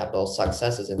intellectual capital,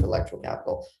 success is intellectual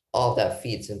capital. All of that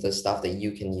feeds into stuff that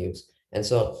you can use. And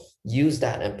so use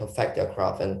that and perfect your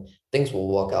craft, and things will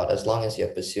work out as long as you're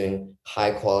pursuing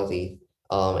high quality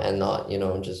and not,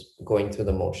 just going through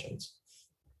the motions.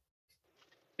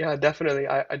 Yeah, definitely.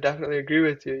 I definitely agree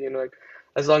with you. Like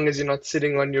as long as you're not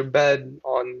sitting on your bed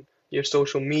on your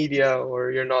social media,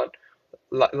 or you're not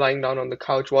li lying down on the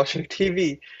couch watching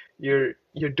TV, you're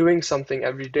doing something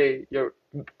every day.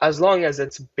 As long as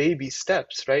it's baby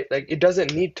steps, right? Like it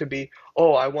doesn't need to be,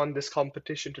 oh, I won this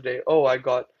competition today. Oh, I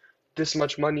got this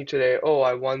much money today. Oh,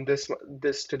 I won this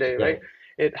today, Yeah, right?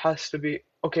 It has to be,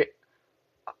 okay,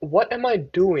 what am I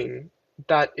doing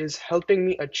that is helping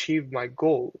me achieve my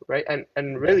goal, right?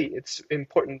 And yeah, really, it's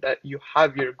important that you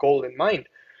have your goal in mind.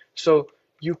 So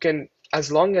you can,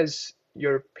 as long as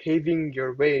you're paving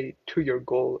your way to your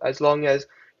goal, as long as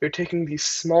you're taking these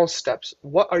small steps,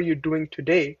 what are you doing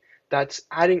today that's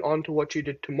adding on to what you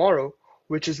did tomorrow,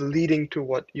 which is leading to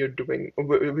what you're doing,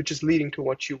 which is leading to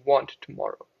what you want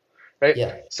tomorrow, right?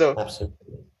 yeah, So,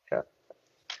 absolutely. yeah.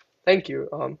 Thank you.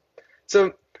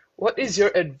 So what is your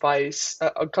advice,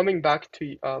 coming back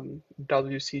to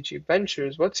WCG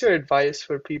Ventures, what's your advice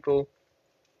for people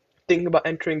thinking about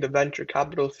entering the venture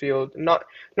capital field, not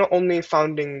only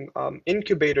founding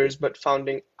incubators, but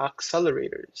founding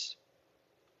accelerators?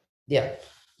 Yeah,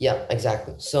 yeah,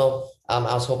 exactly. So I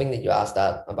was hoping that you asked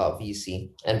that about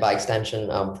VC and by extension,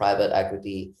 private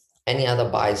equity, any other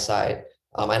buy side.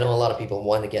 I know a lot of people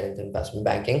want to get into investment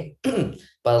banking,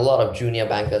 but a lot of junior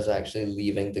bankers are actually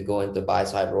leaving to go into buy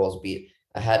side roles, be it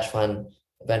a hedge fund,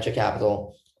 venture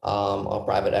capital, or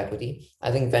private equity.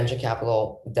 I think venture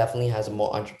capital definitely has a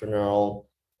more um,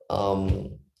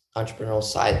 entrepreneurial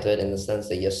side to it in the sense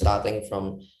that you're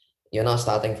not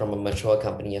starting from a mature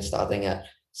company, you're starting at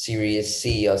Series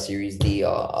C or Series D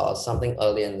or something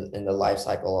early in the life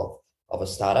cycle of a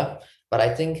startup. But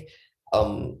I think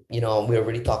we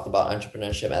already talked about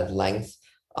entrepreneurship at length.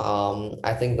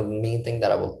 I think the main thing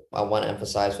that I want to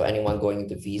emphasize for anyone going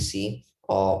into VC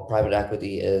or private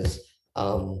equity is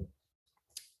um,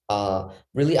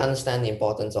 really understand the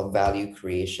importance of value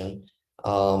creation.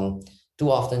 Too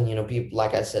often, people,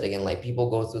 like I said again, like people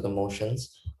go through the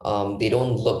motions. They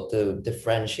don't look to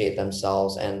differentiate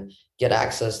themselves and get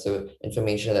access to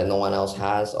information that no one else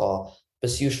has, or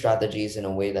pursue strategies in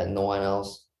a way that no one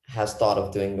else has thought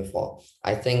of doing before.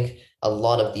 I think a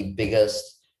lot of the biggest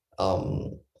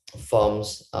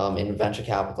firms in venture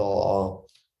capital,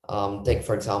 or take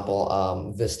for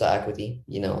example Vista Equity,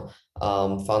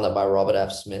 founded by Robert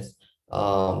F. Smith.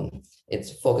 It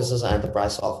focuses on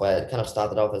enterprise software. It kind of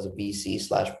started off as a VC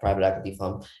slash private equity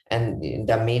firm, and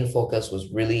their main focus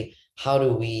was really how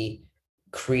do we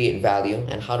create value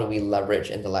and how do we leverage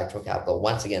intellectual capital.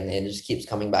 Once again, it just keeps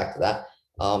coming back to that.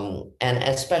 And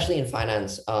especially in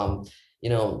finance,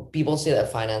 people say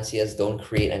that financiers don't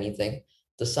create anything.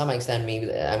 To some extent,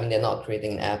 maybe, I mean, they're not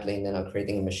creating an airplane, they're not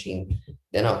creating a machine,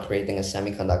 they're not creating a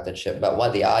semiconductor chip, but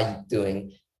what they are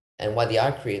doing and what they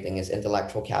are creating is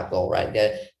intellectual capital, right?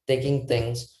 They're taking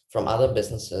things from other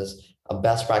businesses,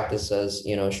 best practices,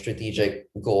 strategic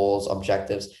goals,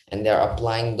 objectives, and they're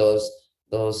applying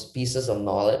those pieces of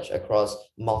knowledge across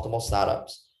multiple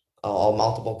startups or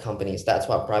multiple companies. That's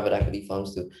what private equity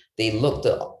firms do. They look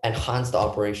to enhance the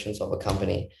operations of a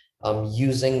company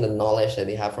using the knowledge that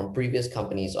they have from previous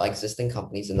companies or existing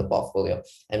companies in the portfolio,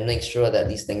 and make sure that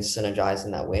these things synergize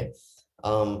in that way.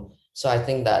 So I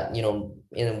think that,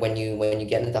 when you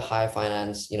get into high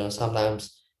finance,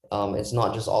 sometimes it's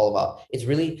not just all about, it's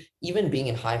really, even being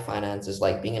in high finance is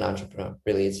like being an entrepreneur.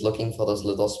 Really, it's looking for those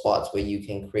little spots where you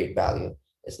can create value.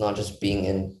 It's not just being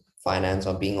in finance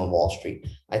or being on Wall Street.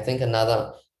 I think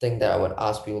another thing that I would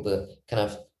ask people to kind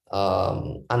of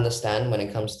understand when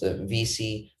it comes to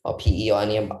VC or PE or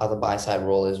any other buy side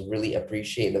role is really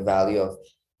appreciate the value of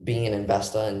being an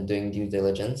investor and doing due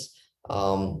diligence.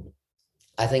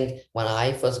 I think when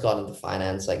I first got into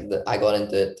finance, I got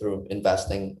into it through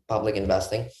investing, public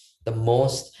investing. The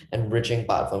most enriching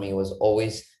part for me was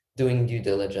always doing due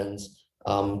diligence,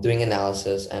 doing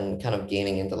analysis, and kind of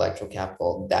gaining intellectual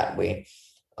capital that way.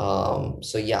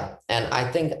 So yeah, and I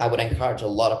think I would encourage a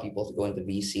lot of people to go into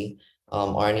VC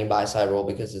or any buy side role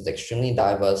because it's extremely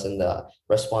diverse in the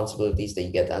responsibilities that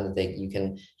you get to undertake. You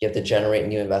have to generate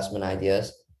new investment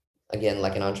ideas. Again,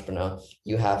 like an entrepreneur,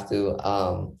 you have to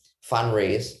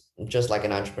fundraise just like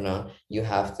an entrepreneur. You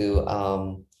have to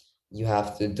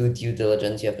do due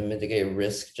diligence. You have to mitigate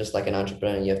risk just like an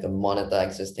entrepreneur. You have to monitor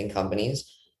existing companies.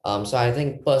 So I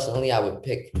think personally, I would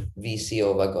pick VC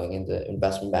over going into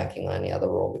investment banking or any other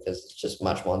role because it's just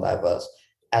much more diverse.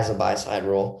 As a buy side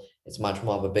role, it's much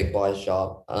more of a big boy's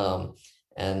job.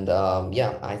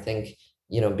 Yeah, I think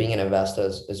being an investor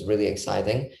is really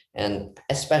exciting, and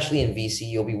especially in VC,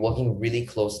 you'll be working really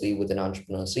closely with an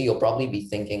entrepreneur. So you'll probably be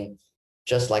thinking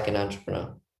just like an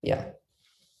entrepreneur. Yeah.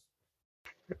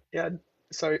 Yeah,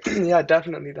 sorry. Yeah,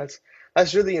 definitely.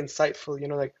 That's really insightful,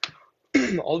 like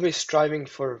always striving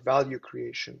for value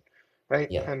creation, right?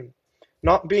 Yeah. And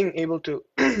not being able to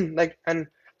and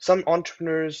some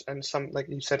entrepreneurs and some, like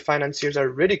you said, financiers are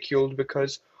ridiculed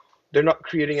because they're not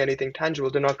creating anything tangible.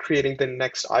 They're not creating the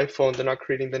next iPhone. They're not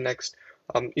creating the next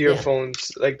Yeah.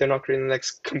 earphones. Like they're not creating the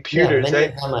next Yeah, computers, many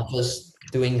right? of them are just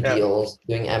doing Yeah, deals,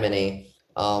 doing M&A.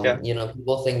 yeah,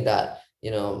 People think that,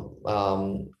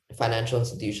 financial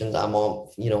institutions are more,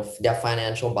 they're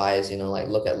financial buyers, like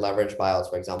look at leverage buyouts,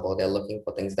 for example. They're looking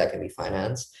for things that can be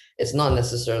financed. It's not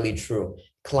necessarily true.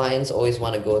 Clients always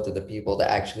want to go to the people that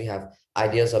actually have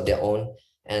ideas of their own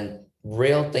and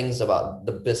real things about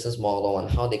the business model and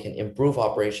how they can improve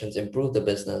operations, improve the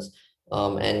business,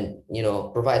 and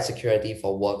provide security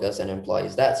for workers and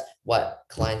employees. That's what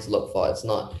clients look for. It's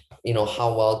not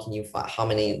how well can you how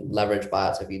many leverage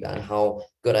buyouts have you done, how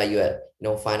good are you at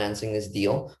financing this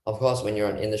deal. Of course, when you're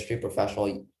an industry professional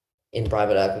in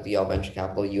private equity or venture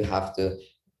capital, you have to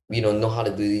know how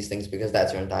to do these things because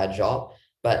that's your entire job.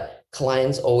 But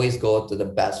clients always go to the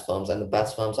best firms, and the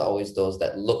best firms are always those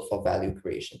that look for value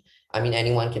creation. I mean,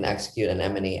 anyone can execute an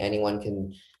M&A, anyone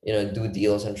can, do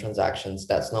deals and transactions.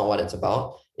 That's not what it's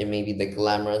about. It may be the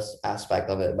glamorous aspect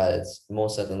of it, but it's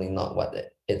most certainly not what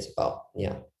it's about.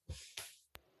 Yeah.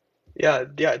 Yeah,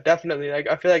 yeah, definitely. Like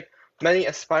I feel like many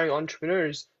aspiring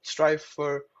entrepreneurs strive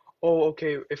for, oh,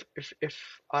 okay, if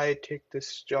I take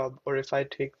this job or if I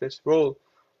take this role,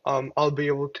 I'll be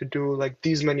able to do like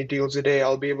these many deals a day.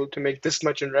 I'll be able to make this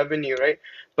much in revenue, right?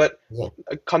 But Yeah.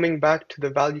 coming back to the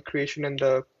value creation and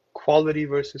the quality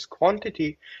versus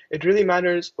quantity, it really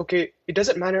matters. Okay, it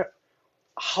doesn't matter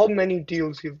how many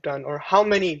deals you've done or how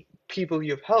many people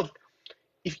you've helped.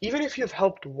 If even if you've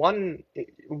helped one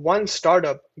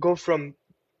startup go from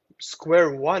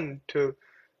square one to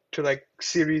like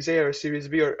Series A or Series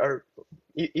B or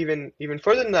even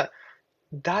further than that,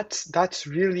 that's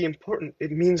really important.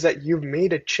 It means that you've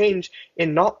made a change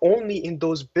in not only in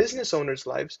those business owners'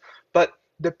 lives, but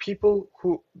the people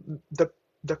who the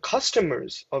the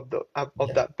customers of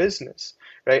Yeah. that business,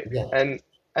 right? Yeah.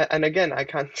 And again, I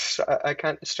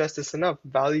can't stress this enough.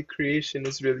 Value creation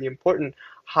is really important.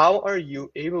 How are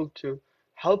you able to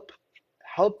help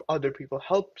help other people,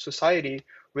 help society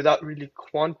without really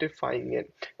quantifying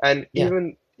it? And Yeah.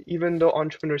 even though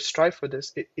entrepreneurs strive for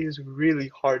this, it is really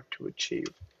hard to achieve.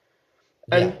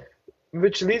 And Yeah.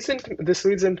 which leads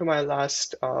into my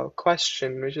last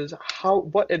question, which is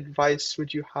what advice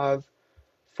would you have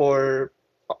for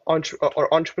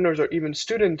entrepreneurs or even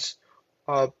students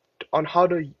uh, on how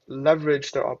to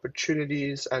leverage their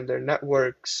opportunities and their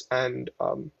networks and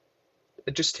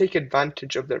just take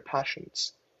advantage of their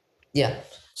passions? Yeah.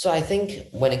 So I think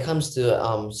when it comes to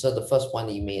so the first one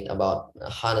that you made about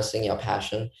harnessing your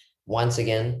passion, once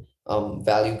again,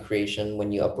 value creation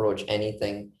when you approach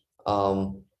anything,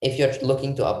 if you're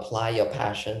looking to apply your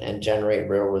passion and generate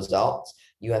real results,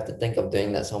 you have to think of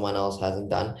doing that someone else hasn't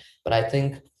done. But I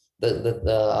think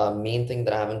the main thing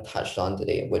that I haven't touched on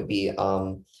today would be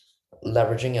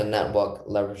leveraging your network,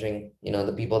 leveraging,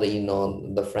 the people that you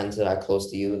know, the friends that are close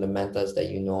to you, the mentors that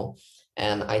you know.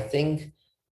 And I think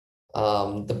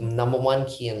the number one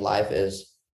key in life is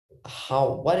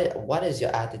what is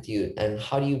your attitude and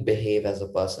how do you behave as a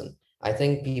person. I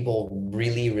think people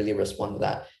really respond to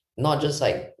that, not just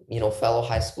like fellow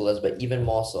high schoolers, but even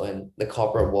more so in the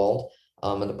corporate world,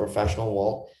 in the professional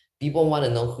world. People want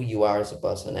to know who you are as a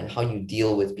person and how you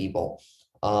deal with people.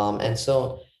 And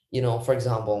so for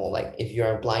example, like if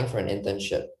you're applying for an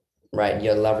internship, right,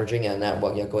 you're leveraging your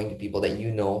network, you're going to people that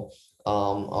you know,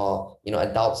 or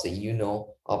adults that you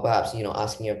know, or perhaps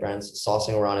asking your friends,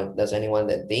 sourcing around if there's anyone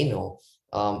that they know.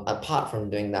 Apart from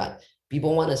doing that,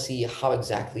 people want to see how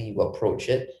exactly you approach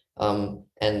it,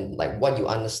 and like what you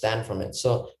understand from it.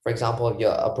 So, for example, if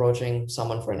you're approaching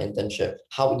someone for an internship,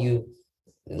 how would you,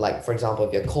 like, for example,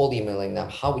 if you're cold emailing them,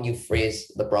 how would you phrase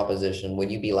the proposition?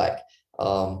 Would you be like,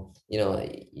 how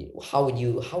would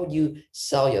you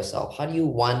sell yourself? How do you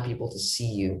want people to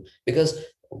see you? Because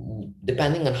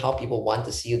depending on how people want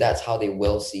to see you, that's how they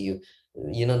will see you.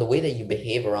 The way that you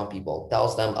behave around people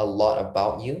tells them a lot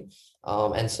about you.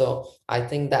 And so I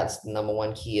think that's the number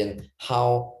one key in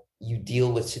how you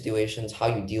deal with situations, how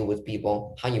you deal with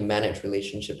people, how you manage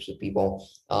relationships with people,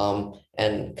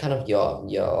 and kind of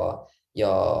your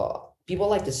people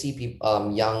like to see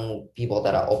people, young people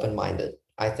that are open-minded.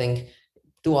 I think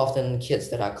too often kids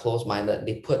that are closed-minded,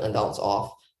 they put adults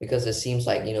off because it seems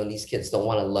like these kids don't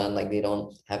want to learn, like they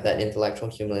don't have that intellectual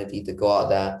humility to go out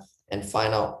there and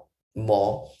find out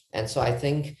more. And so I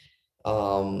think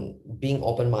being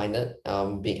open-minded,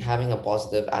 having a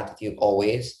positive attitude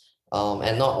always,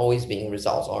 and not always being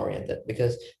results oriented,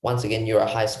 because once again, you're a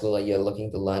high schooler, you're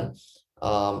looking to learn.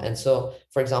 And so,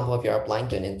 for example, if you're applying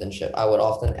to an internship, I would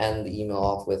often end the email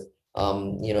off with,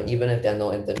 even if there are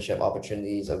no internship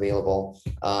opportunities available,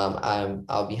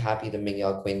 I'll be happy to make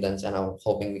your acquaintance, and I'm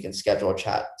hoping we can schedule a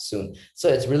chat soon. So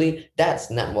it's really, that's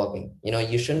networking.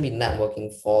 You shouldn't be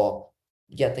networking for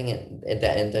getting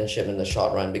that internship in the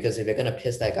short run, because if you're gonna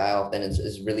piss that guy off, then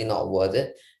it's really not worth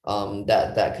it.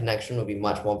 That connection will be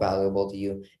much more valuable to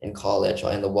you in college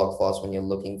or in the workforce when you're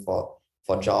looking for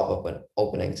job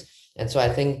openings. And so I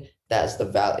think that's the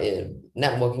value.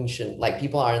 Networking should, like,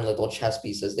 people are in little chess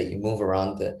pieces that you move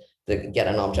around to get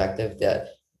an objective, that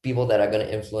people that are going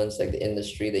to influence like the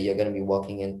industry that you're going to be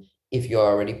working in if you're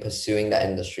already pursuing that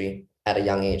industry at a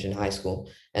young age in high school.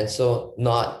 And so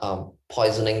not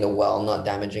poisoning the well, not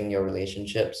damaging your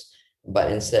relationships, but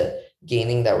instead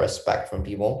gaining that respect from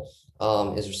people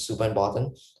is super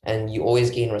important. And you always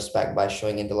gain respect by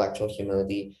showing intellectual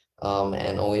humility,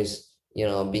 and always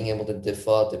being able to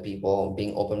defer to people,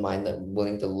 being open-minded,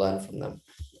 willing to learn from them.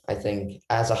 I think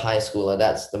as a high schooler,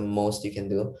 that's the most you can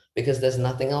do because there's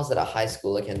nothing else that a high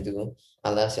schooler can do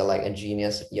unless you're like a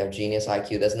genius, you have genius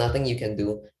IQ. There's nothing you can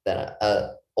do that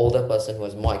a older person who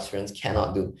has more experience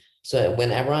cannot do. So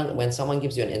when someone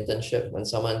gives you an internship, when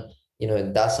someone,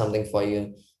 does something for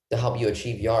you to help you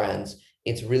achieve your ends,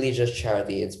 it's really just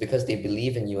charity. It's because they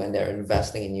believe in you and they're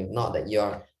investing in you, not that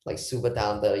you're like super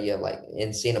talented, you have like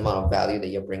insane amount of value that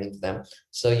you're bringing to them.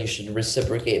 So you should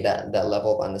reciprocate that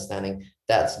level of understanding.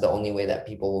 That's the only way that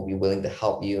people will be willing to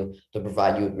help you, to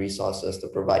provide you with resources, to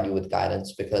provide you with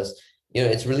guidance, because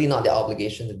it's really not their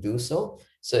obligation to do so.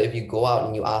 So if you go out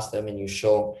and you ask them and you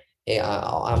show, hey,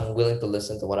 I'm willing to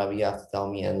listen to whatever you have to tell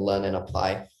me and learn and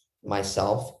apply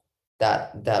myself,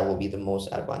 that will be the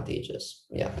most advantageous.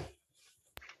 Yeah.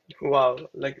 Wow,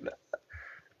 like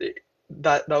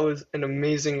that was an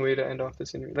amazing way to end off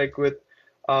this interview. Like with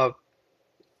uh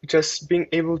just being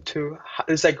able to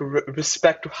it's like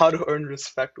respect, how to earn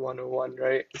respect 101,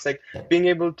 right? It's like Yeah. being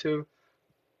able to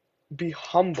be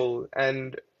humble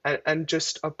and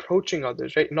just approaching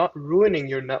others, right? Not ruining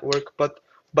your network, but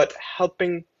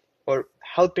helping or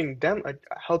helping them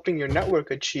helping your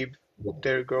network achieve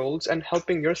their goals and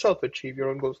helping yourself achieve your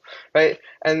own goals, right?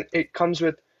 And it comes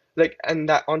with like, and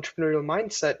that entrepreneurial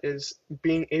mindset is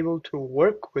being able to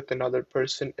work with another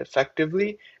person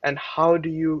effectively, and how do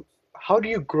you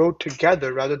grow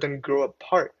together rather than grow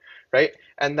apart, right?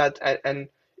 And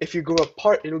if you grow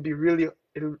apart, it'll be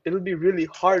really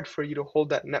hard for you to hold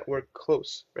that network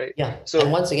close, right? Yeah, and So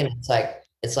once again,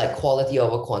 it's like quality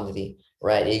over quantity,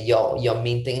 right? You're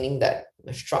maintaining that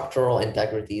structural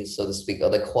integrity, so to speak, or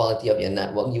the quality of your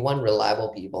network. You want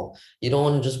reliable people. You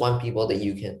don't just want people that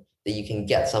you can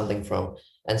get something from.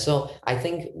 And so I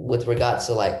think with regards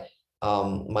to like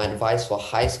my advice for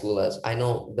high schoolers, I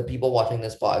know the people watching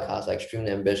this podcast are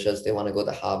extremely ambitious. They want to go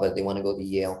to Harvard, they want to go to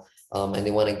Yale, and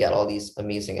they want to get all these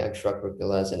amazing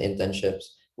extracurriculars and internships,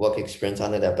 work experience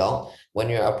under their belt. When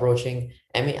you're approaching,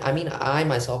 I mean, I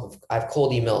myself, I've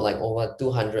cold emailed like over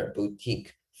 200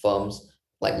 boutique firms,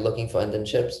 like looking for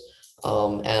internships.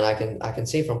 And I can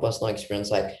say from personal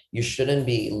experience, like you shouldn't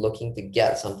be looking to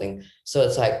get something. So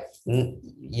it's like,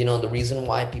 the reason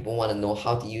why people want to know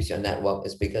how to use your network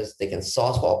is because they can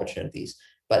source for opportunities.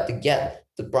 But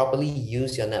to properly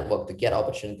use your network to get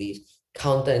opportunities,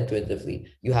 counterintuitively,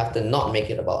 you have to not make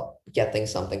it about getting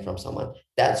something from someone.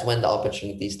 That's when the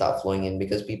opportunities start flowing in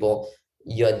because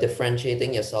you're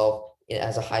differentiating yourself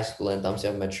as a high schooler in terms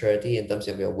of maturity, in terms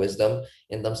of your wisdom,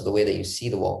 in terms of the way that you see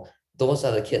the world. Those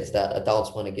are the kids that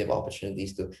adults want to give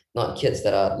opportunities to, not kids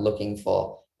that are looking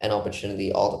for an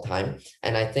opportunity all the time.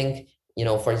 And I think,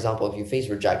 for example, if you face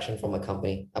rejection from a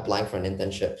company applying for an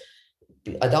internship,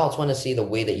 adults want to see the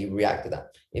way that you react to that.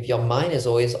 If your mind is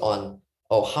always on,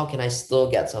 oh, how can I still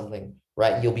get something,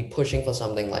 right? You'll be pushing for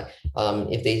something like,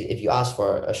 if you ask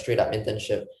for a straight up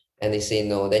internship and they say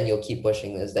no, then you'll keep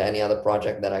pushing. Is there any other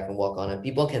project that I can work on? And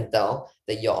people can tell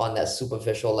that you're on that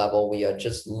superficial level where you're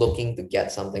just looking to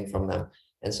get something from them.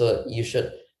 And so you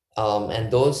should, and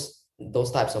those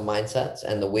types of mindsets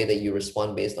and the way that you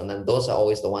respond based on them, those are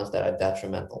always the ones that are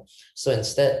detrimental. So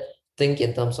instead, think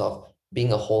in terms of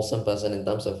being a wholesome person, in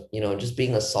terms of just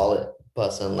being a solid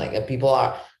person. Like, and people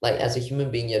are like, as a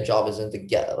human being, your job isn't to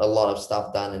get a lot of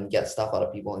stuff done and get stuff out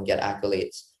of people and get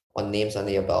accolades or names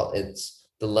under your belt. It's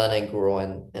to learn and grow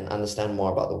and understand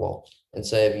more about the world. And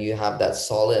so if you have that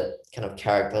solid kind of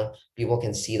character, people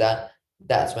can see that.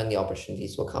 That's when the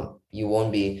opportunities will come. You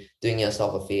won't be doing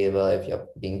yourself a favor if you're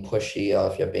being pushy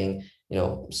or if you're being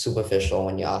superficial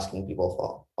when you're asking people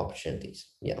for opportunities.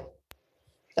 Yeah,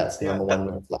 that's the yeah, number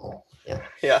one red flag. Yeah.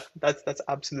 yeah, that's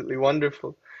absolutely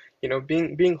wonderful.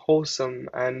 Being wholesome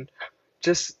and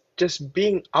just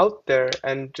being out there,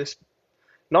 and just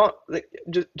not like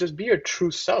just be your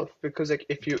true self, because like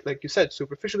if you, like you said,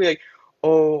 superficially, like,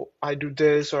 oh, I do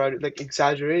this, or I do, like,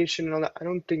 exaggeration and all that, I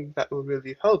don't think that will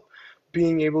really help.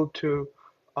 Being able to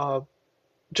uh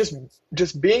just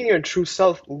just being your true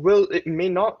self, it may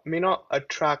not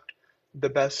attract the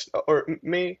best, or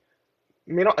may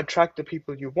not attract the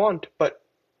people you want, but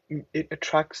it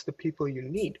attracts the people you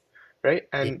need, right?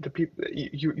 Yeah. And the people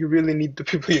you really need, the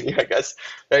people you need, I guess,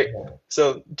 right?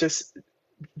 So just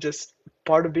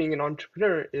part of being an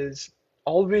entrepreneur is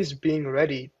always being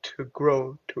ready to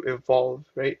grow, to evolve,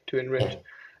 right? To enrich.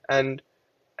 Yeah.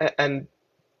 And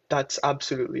that's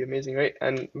absolutely amazing, right?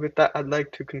 And with that, I'd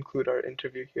like to conclude our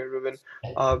interview here, Reuben.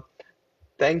 Uh,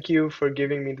 Thank you for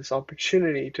giving me this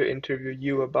opportunity to interview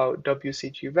you about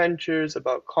WCG Ventures,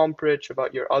 about Comprich,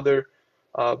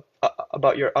 uh,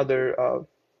 about your other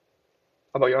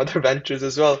ventures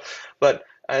as well. But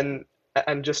and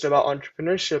and just about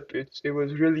entrepreneurship. It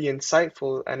was really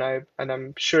insightful, and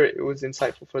I'm sure it was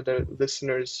insightful for the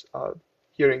listeners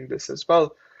hearing this as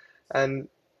well. And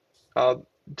uh,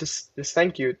 just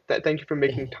thank you. Thank you for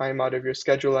making Yeah. time out of your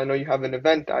schedule. I know you have an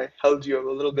event. I held you a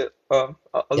little bit a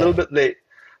little Yeah. bit late,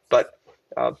 but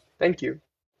thank you.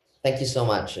 Thank you so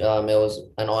much. It was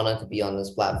an honor to be on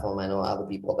this platform. I know other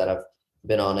people that have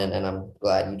been on it, and I'm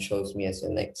glad you chose me as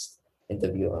your next Yeah,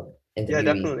 interviewee.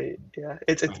 definitely. Yeah,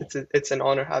 it's an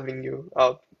honor having you.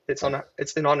 Yeah. It's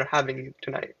an honor having you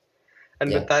tonight.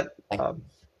 And with Yeah. that, Thank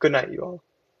good night, you all.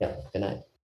 Yeah. Good night.